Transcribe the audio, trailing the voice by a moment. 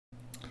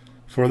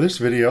For this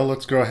video,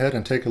 let's go ahead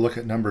and take a look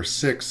at number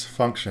 6,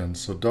 functions.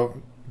 So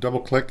double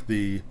click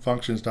the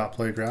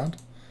functions.playground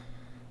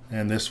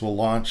and this will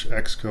launch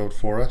Xcode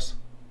for us.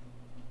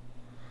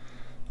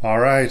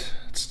 Alright,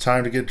 it's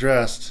time to get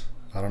dressed.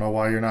 I don't know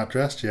why you're not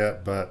dressed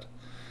yet, but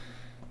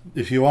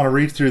if you want to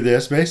read through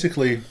this,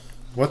 basically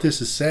what this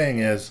is saying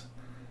is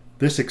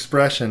this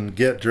expression,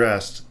 get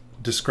dressed,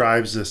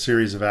 describes a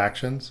series of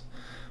actions,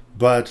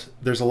 but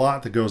there's a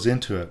lot that goes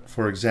into it.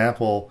 For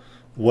example,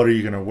 what are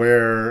you going to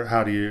wear?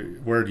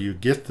 Where do you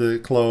get the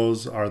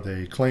clothes? Are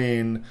they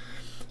clean?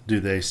 Do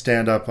they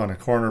stand up on a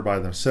corner by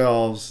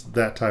themselves?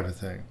 That type of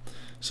thing.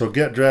 So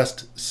get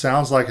dressed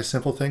sounds like a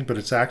simple thing, but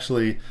it's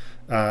actually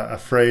a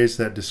phrase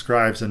that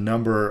describes a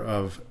number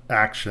of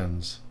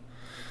actions.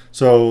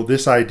 So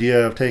this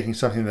idea of taking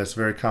something that's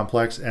very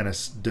complex and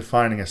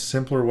defining a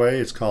simpler way,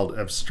 it's called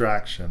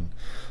abstraction.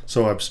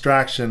 So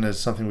abstraction is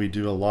something we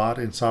do a lot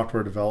in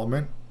software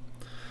development.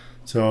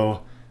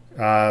 So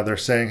they're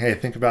saying, hey,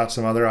 think about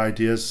some other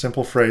ideas,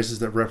 simple phrases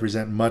that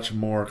represent much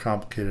more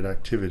complicated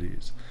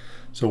activities.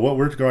 So what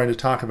we're going to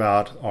talk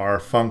about are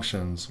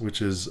functions,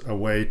 which is a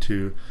way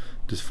to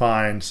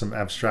define some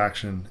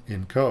abstraction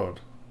in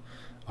code.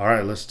 All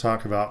right, let's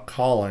talk about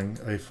calling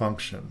a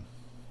function.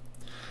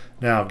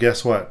 Now,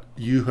 guess what?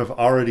 You have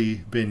already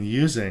been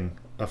using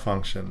a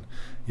function.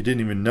 You didn't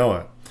even know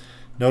it.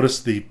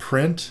 Notice the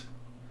print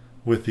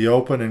with the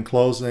open and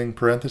closing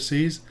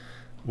parentheses.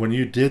 When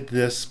you did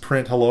this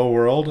print hello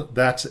world,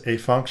 that's a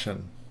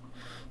function.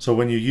 So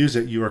when you use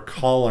it, you are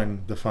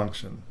calling the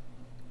function.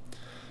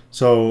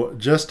 So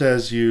just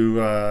as you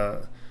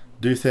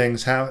do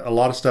things, a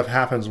lot of stuff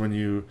happens when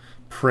you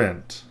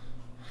print.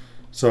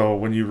 So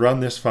when you run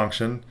this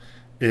function,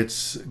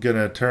 it's going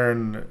to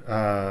turn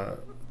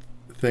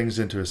things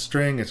into a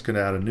string. It's going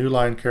to add a new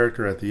line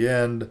character at the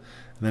end, and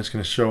then it's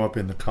going to show up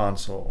in the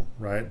console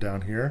right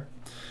down here.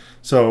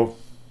 So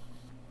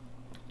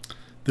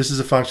this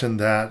is a function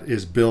that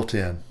is built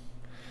in.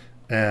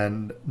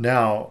 And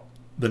now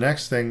the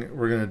next thing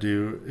we're going to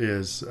do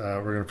is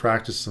we're going to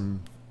practice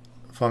some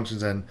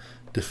functions and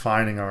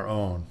defining our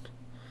own.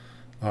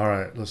 All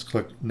right, let's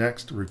click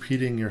next,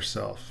 repeating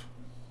yourself.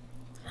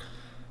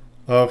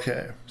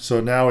 Okay,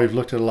 so now we've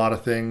looked at a lot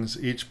of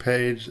things. Each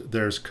page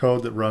there's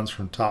code that runs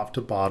from top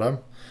to bottom,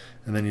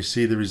 and then you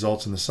see the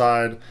results on the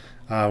side.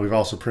 We've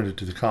also printed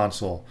to the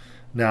console.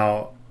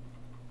 Now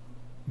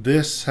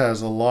this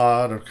has a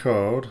lot of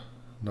code.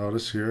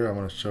 Notice here, I'm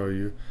going to show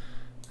you,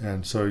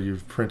 and so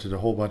you've printed a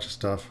whole bunch of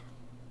stuff.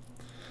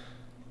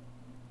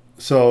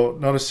 So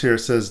notice here it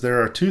says there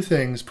are two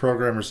things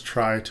programmers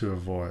try to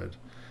avoid: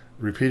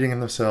 repeating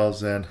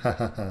themselves and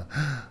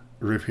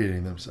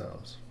repeating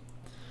themselves.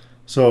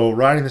 So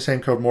writing the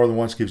same code more than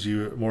once gives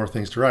you more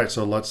things to write.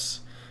 So let's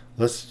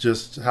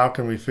just, how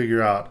can we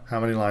figure out how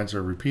many lines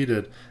are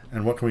repeated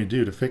and what can we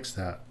do to fix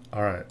that?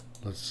 All right,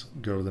 let's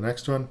go to the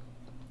next one.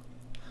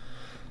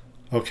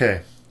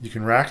 Okay, you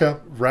can wrap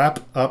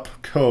up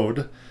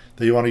code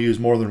that you want to use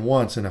more than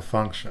once in a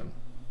function.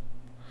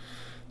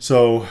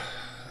 So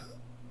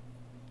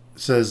it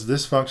says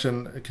this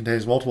function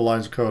contains multiple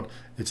lines of code.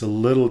 It's a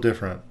little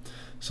different.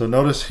 So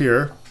notice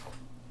here,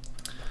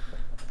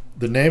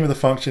 the name of the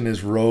function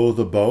is row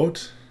the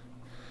boat,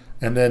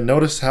 and then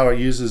notice how it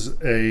uses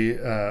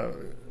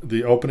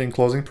the opening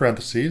closing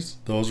parentheses.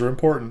 Those are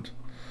important.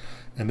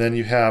 And then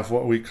you have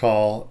what we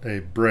call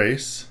a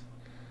brace.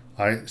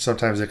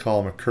 Sometimes they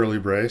call them a curly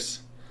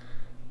brace.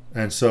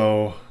 And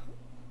so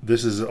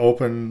this is an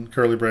open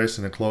curly brace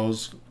and a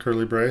closed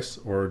curly brace,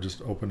 or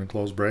just open and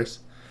closed brace.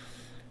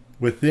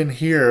 Within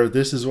here,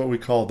 this is what we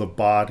call the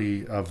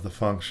body of the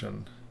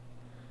function.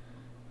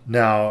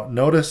 Now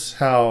notice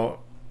how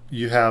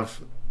you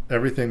have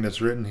everything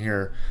that's written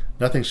here,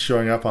 nothing's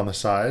showing up on the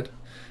side,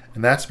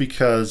 and that's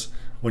because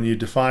when you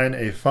define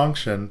a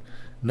function,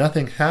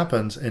 nothing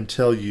happens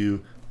until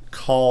you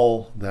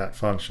call that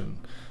function.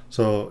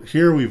 So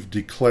here we've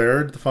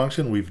declared the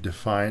function, we've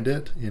defined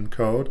it in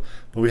code,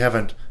 but we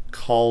haven't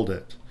called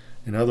it.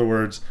 In other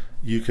words,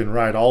 you can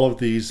write all of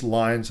these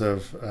lines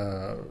of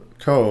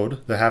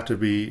code that have to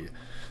be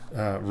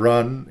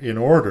run in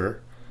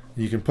order.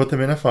 You can put them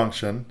in a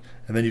function,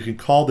 and then you can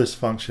call this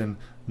function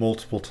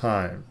multiple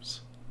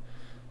times.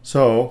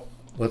 So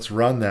let's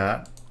run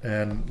that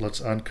and let's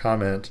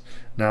uncomment.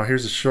 Now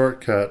here's a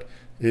shortcut.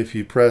 If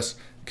you press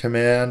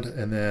command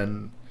and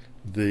then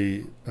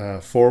the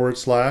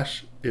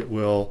 /, it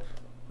will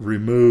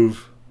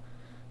remove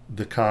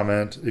the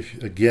comment.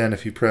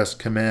 If you press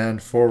command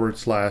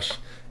 /,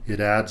 it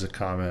adds a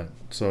comment.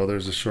 So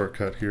there's a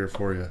shortcut here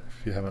for you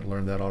if you haven't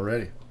learned that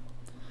already.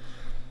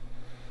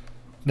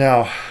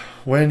 Now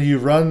when you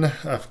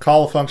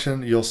call a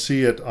function, you'll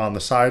see it on the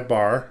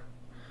sidebar,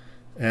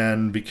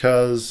 and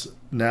because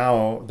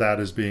now that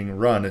is being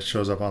run, it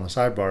shows up on the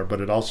sidebar, but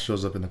it also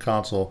shows up in the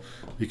console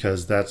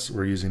because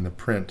we're using the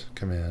print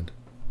command.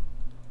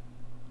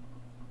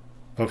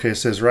 Okay, it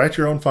says write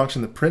your own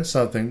function that prints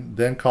something,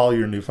 then call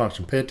your new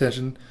function. Pay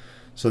attention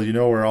so you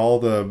know where all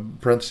the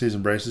parentheses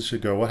and braces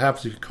should go. What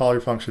happens if you call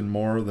your function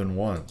more than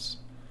once?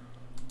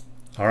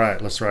 All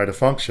right, let's write a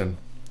function.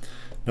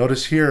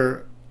 Notice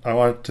here, I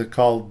want to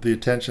call the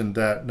attention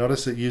that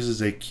notice it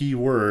uses a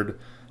keyword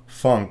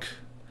func,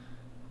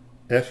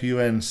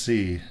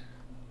 F-U-N-C,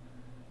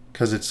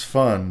 because it's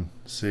fun,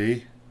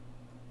 see?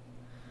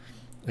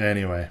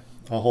 Anyway,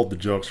 I'll hold the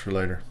jokes for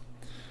later.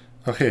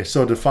 Okay,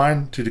 so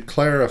to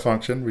declare a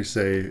function, we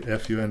say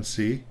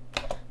func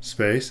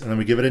space, and then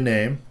we give it a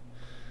name.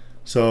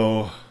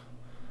 So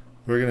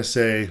we're going to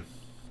say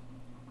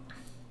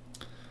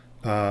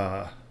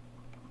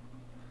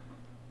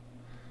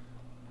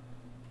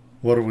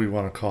what do we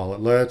want to call it?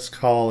 Let's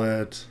call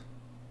it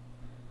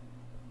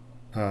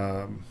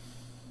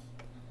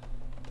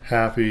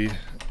happy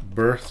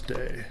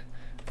birthday.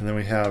 And then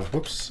we have,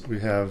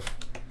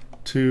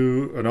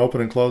 an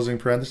open and closing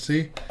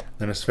parenthesis,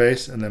 then a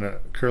space, and then a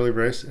curly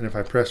brace. And if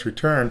I press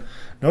return,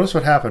 notice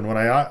what happened. When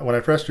I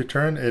pressed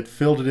return, it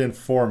filled it in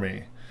for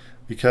me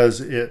because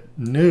it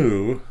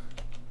knew.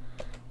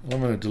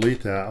 I'm going to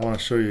delete that. I want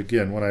to show you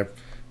again. When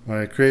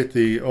I create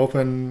the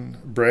open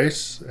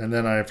brace and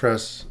then I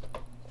press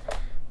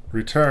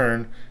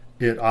return,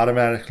 it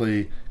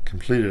automatically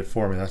completed it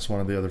for me. That's one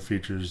of the other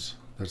features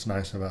that's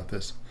nice about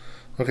this.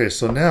 Okay,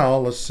 so now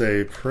let's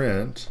say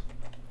print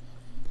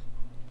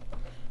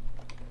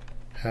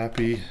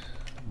happy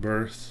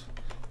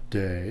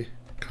birthday,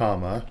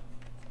 comma,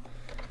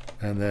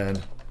 and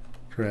then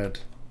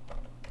print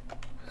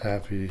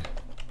happy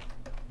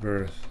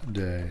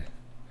birthday,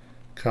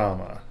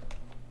 comma,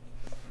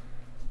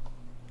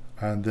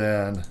 and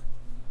then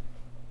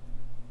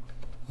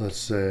let's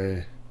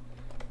say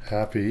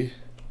happy,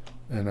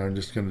 and I'm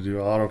just going to do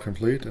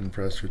autocomplete and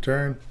press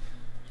return.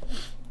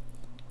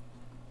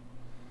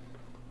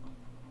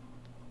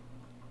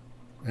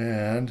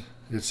 And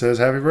it says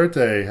happy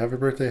birthday, happy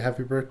birthday,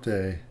 happy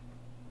birthday.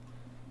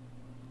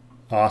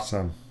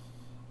 Awesome.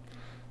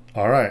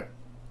 All right.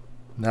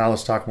 Now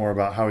let's talk more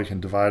about how we can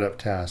divide up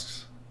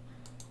tasks.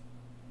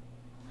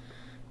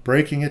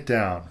 Breaking it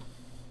down.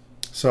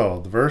 So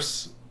the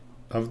verse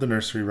of the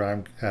nursery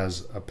rhyme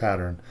has a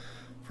pattern.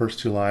 First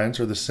two lines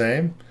are the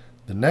same.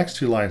 The next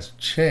two lines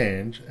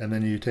change, and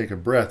then you take a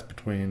breath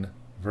between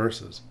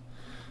verses.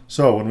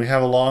 So when we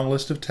have a long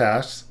list of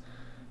tasks,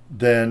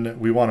 then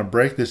we want to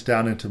break this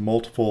down into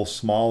multiple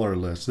smaller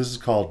lists. This is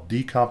called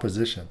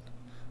decomposition.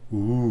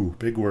 Ooh,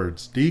 big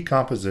words.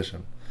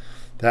 Decomposition.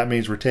 That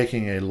means we're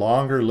taking a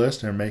longer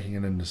list and making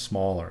it into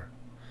smaller.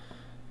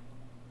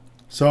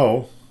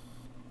 So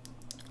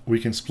we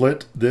can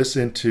split this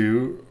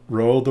into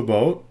row the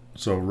boat.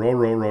 So row,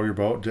 row, row your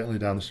boat gently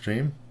down the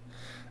stream.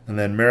 And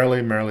then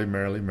merrily, merrily,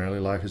 merrily, merrily,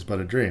 life is but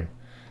a dream.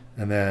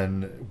 And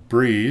then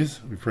breathe.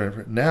 We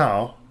print.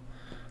 Now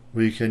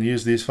we can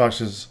use these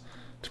functions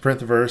to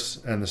print the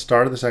verse and the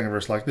start of the second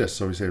verse like this.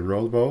 So we say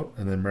row the boat,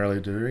 and then merrily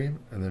dream,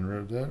 and then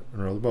row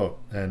the boat.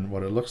 And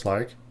what it looks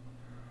like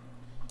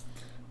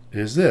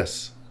is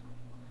this.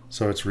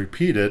 So it's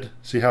repeated.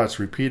 See how it's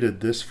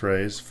repeated this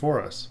phrase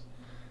for us?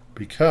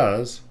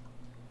 Because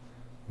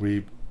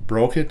we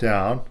broke it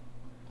down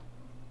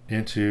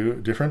into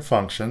different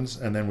functions,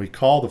 and then we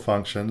call the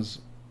functions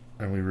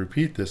and we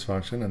repeat this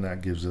function, and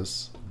that gives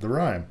us the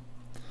rhyme.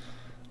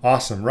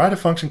 Awesome. Write a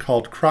function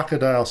called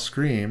Crocodile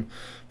Scream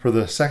for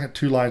the second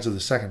two lines of the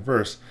second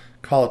verse.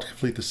 Call it to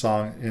complete the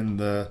song in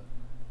the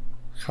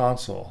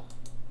console.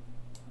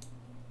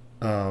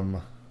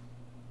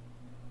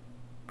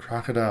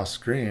 Crocodile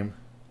Scream.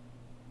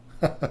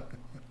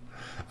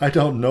 I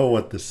don't know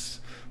what is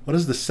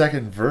the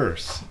second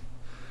verse?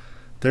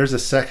 There's a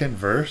second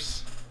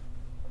verse?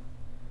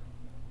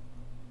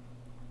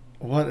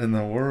 What in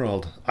the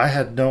world? I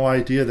had no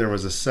idea there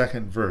was a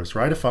second verse.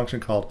 Write a function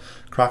called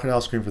Crocodile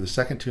Scream for the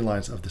second two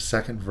lines of the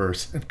second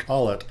verse and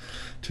call it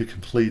to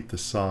complete the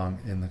song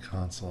in the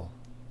console.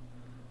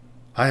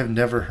 I have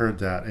never heard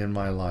that in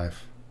my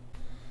life.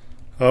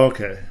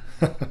 Okay.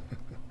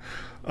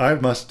 I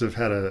must have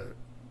had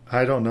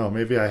I don't know,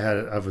 maybe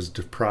I was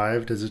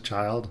deprived as a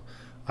child.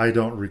 I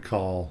don't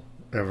recall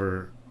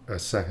ever a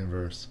second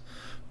verse.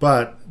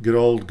 But good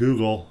old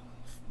Google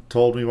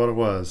told me what it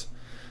was.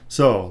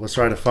 So let's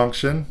write a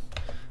function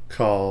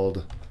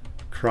called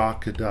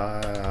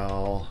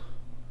Crocodile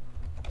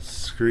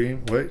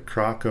Scream. Wait,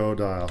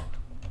 Crocodile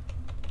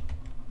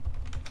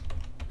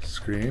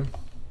Scream,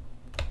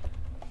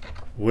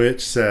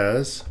 which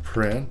says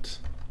print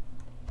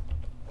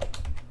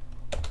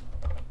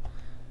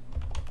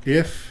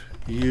if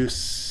you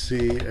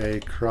see a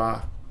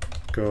crocodile,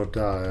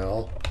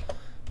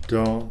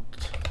 don't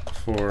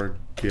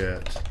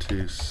forget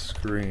to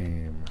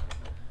scream.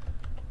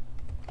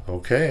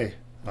 Okay.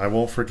 I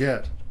won't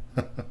forget.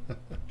 I'm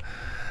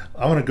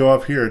going to go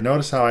up here.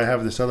 Notice how I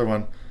have this other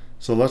one.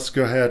 So let's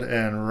go ahead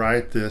and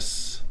write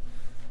this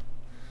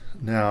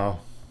now.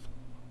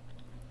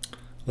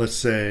 Let's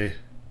say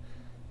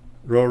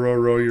row, row,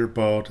 row your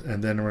boat,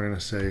 and then we're going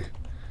to say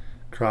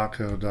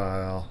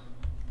crocodile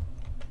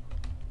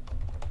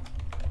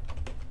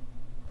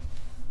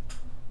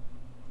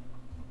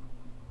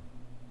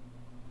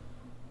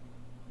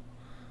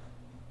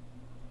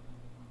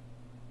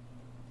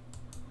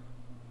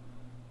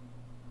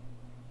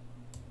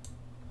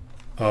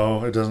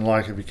Oh, it doesn't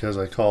like it because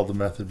I called the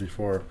method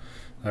before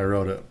I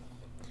wrote it.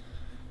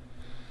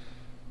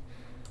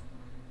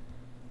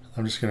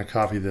 I'm just going to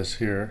copy this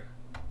here,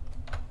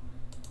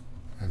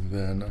 and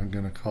then I'm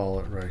going to call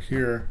it right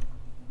here.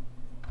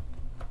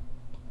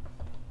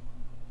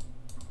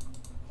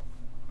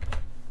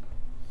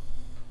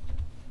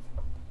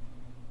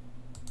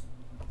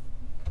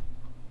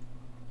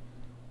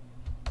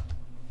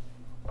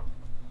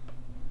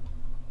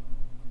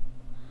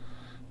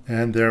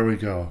 And there we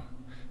go.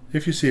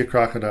 If you see a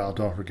crocodile,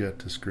 don't forget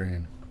to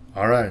scream.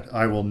 All right,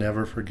 I will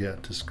never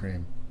forget to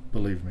scream,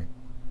 believe me.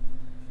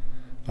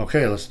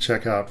 Okay, let's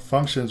check out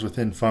functions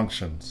within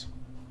functions.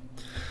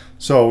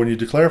 So when you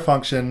declare a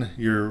function,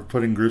 you're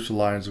putting groups of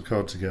lines of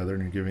code together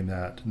and you're giving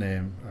that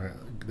name,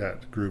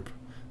 that group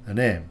a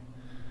name.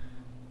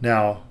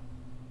 Now,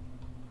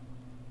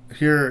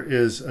 here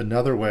is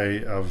another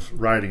way of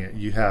writing it.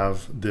 You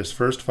have this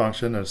first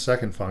function and a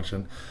second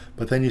function,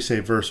 but then you say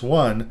verse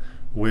 1,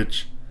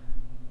 which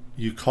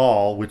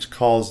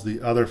calls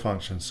the other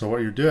function. So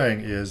what you're doing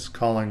is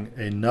calling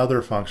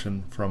another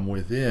function from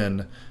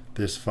within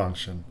this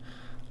function.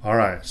 All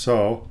right,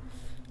 so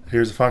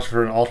here's a function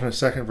for an alternate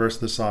second verse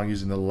of the song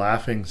using the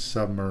laughing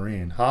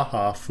submarine. Ha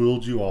ha,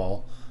 fooled you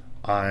all,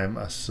 I'm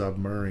a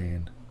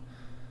submarine.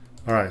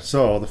 All right,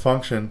 so the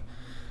function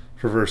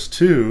for verse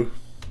 2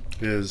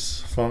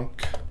 is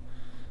func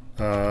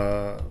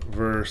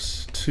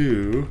verse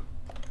 2,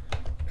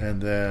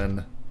 and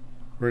then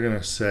we're going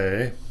to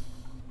say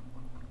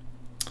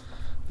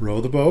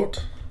row the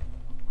boat,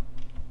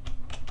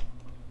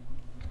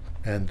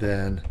 and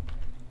then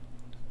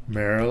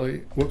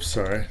merrily, whoops,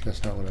 sorry,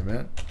 that's not what I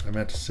meant. I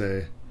meant to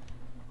say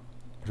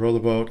row the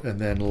boat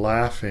and then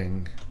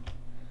laughing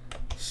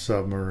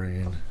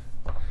submarine.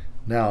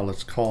 Now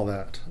let's call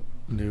that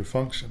new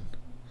function.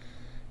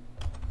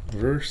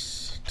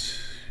 Verse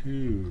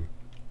 2.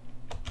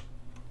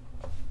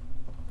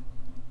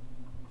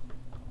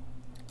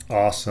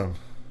 Awesome.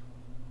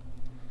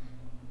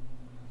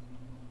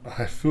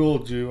 I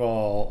fooled you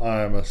all,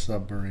 I'm a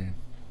submarine.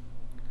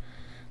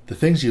 The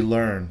things you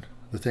learn,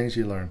 the things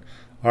you learn.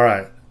 All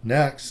right,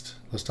 next,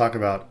 let's talk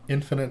about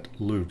infinite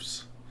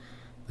loops.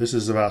 This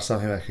is about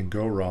something that can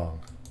go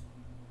wrong.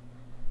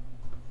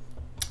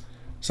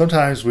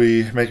 Sometimes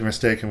we make a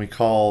mistake and we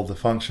call the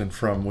function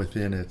from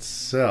within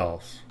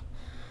itself.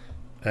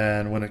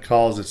 And when it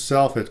calls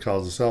itself and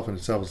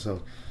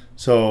itself.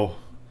 So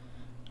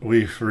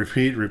we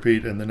repeat,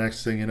 and the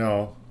next thing you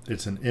know,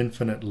 it's an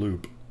infinite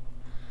loop.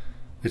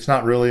 It's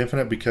not really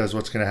infinite because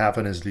what's going to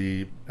happen is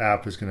the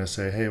app is going to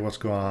say, hey, what's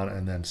going on,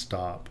 and then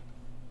stop.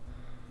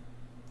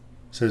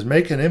 It says,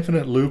 make an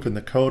infinite loop in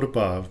the code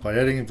above by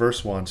editing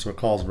verse 1 so it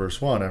calls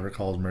verse 1 after it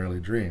calls Merrily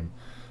Dream.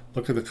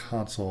 Look at the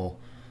console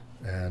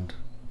and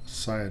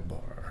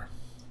sidebar.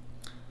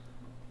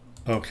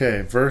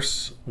 Okay,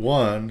 verse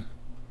 1,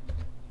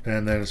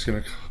 and then it's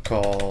going to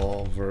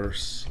call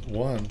verse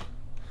 1.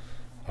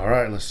 All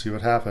right, let's see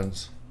what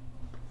happens.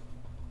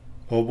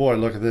 Oh boy,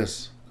 look at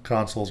this.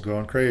 Console's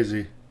going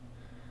crazy.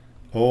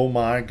 Oh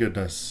my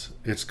goodness,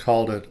 it's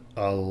called it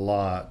a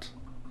lot.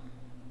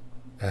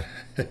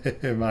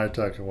 It might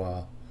take a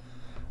while.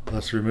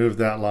 Let's remove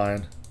that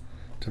line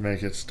to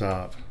make it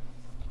stop.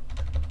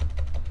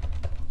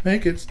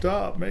 Make it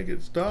stop, make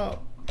it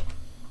stop.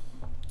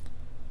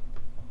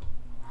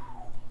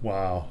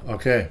 Wow,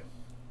 okay.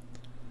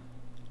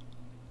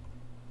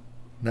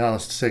 Now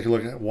let's take a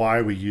look at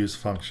why we use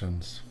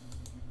functions.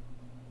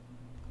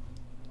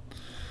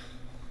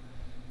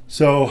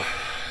 So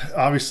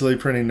obviously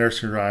printing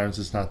nursery rhymes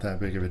is not that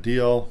big of a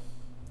deal,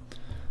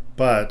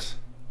 but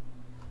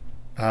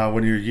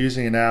when you're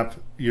using an app,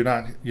 you're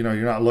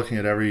not looking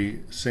at every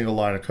single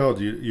line of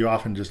code. You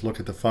often just look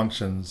at the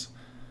functions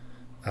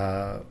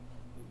that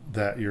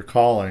you're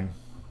calling,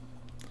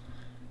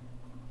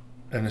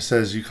 and it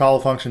says you call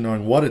a function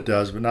knowing what it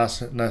does, but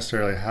not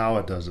necessarily how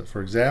it does it.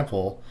 For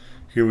example,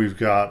 here we've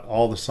got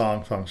all the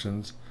song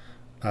functions,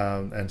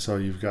 and so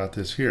you've got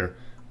this here.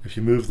 If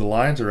you move the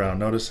lines around,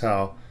 notice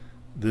how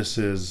this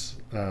is,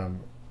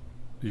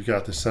 you've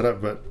got this set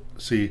up, but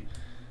see,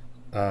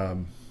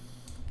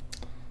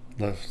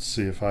 let's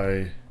see if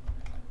I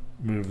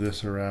move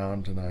this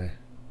around and I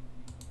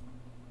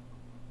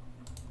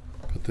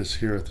put this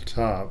here at the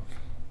top,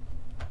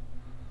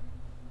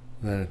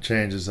 then it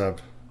changes up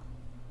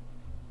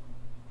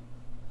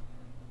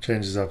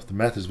the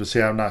methods, but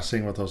see, I'm not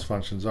seeing what those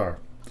functions are.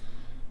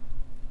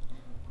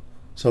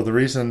 So the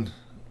reason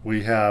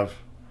we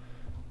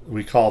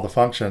call the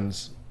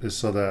functions is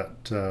so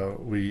that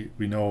we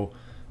know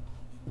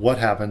what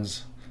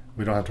happens.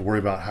 We don't have to worry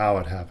about how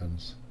it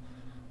happens.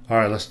 All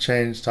right, let's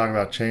talk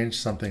about change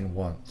something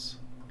once.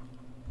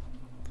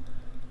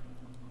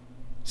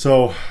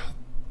 So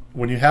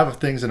when you have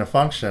things in a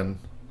function,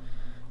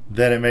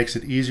 then it makes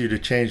it easier to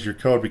change your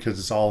code because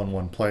it's all in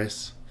one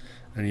place,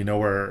 and you know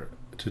where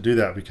to do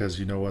that because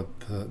you know what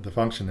the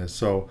function is.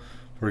 So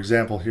for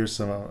example, here's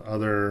some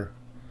other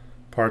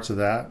parts of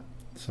that,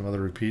 some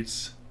other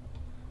repeats.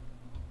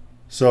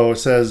 So it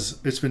says,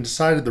 it's been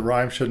decided the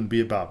rhyme shouldn't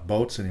be about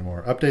boats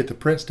anymore. Update the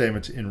print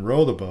statements in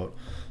row the boat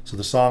So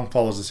the song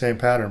follows the same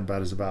pattern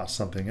but is about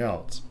something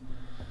else.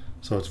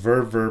 So it's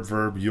verb, verb,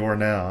 verb, your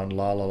noun,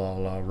 la, la, la,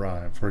 la,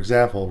 rhyme. For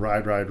example,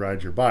 ride, ride,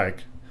 ride your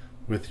bike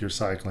with your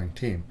cycling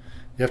team.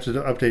 You have to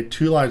update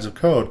 2 lines of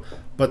code,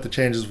 but the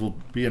changes will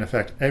be in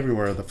effect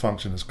everywhere the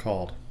function is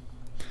called.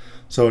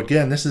 So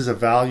again, this is a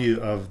value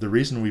of the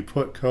reason we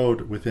put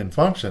code within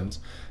functions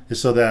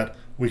is so that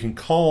we can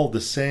call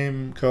the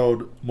same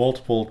code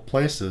multiple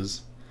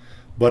places,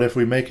 but if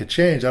we make a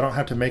change, I don't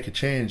have to make a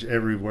change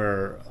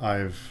everywhere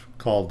I've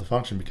called the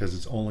function because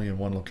it's only in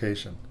one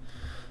location.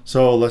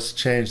 So let's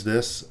change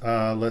this.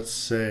 Let's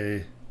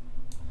say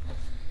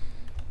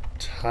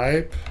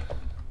type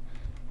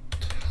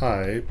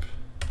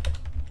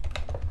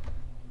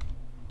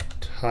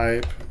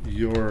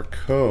your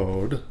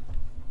code.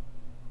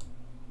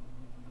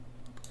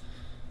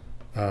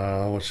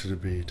 What should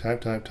it be?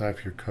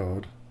 Type your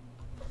code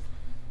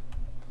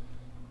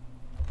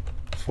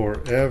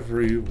for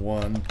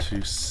everyone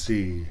to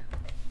see.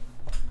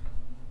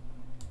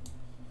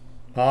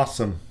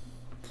 Awesome.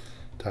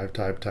 Type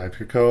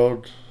your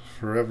code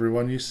for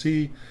everyone you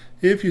see.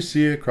 If you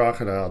see a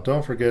crocodile,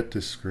 don't forget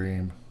to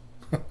scream.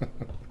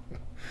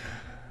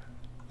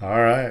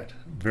 All right,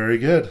 very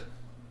good.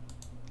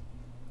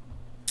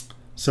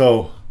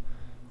 So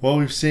what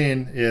we've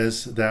seen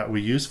is that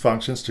we use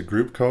functions to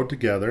group code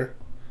together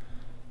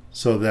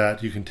so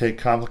that you can take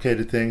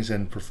complicated things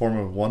and perform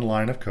it with one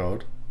line of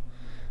code.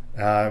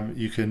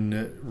 You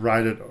can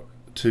write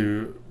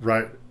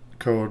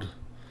code.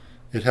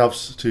 It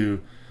helps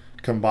to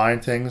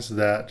combine things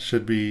that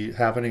should be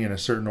happening in a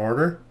certain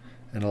order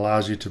and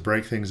allows you to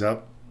break things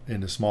up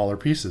into smaller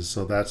pieces.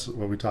 So that's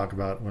what we talk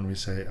about when we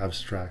say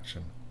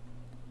abstraction.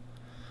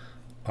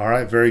 All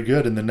right, very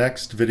good. In the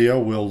next video,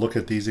 we'll look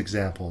at these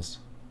examples.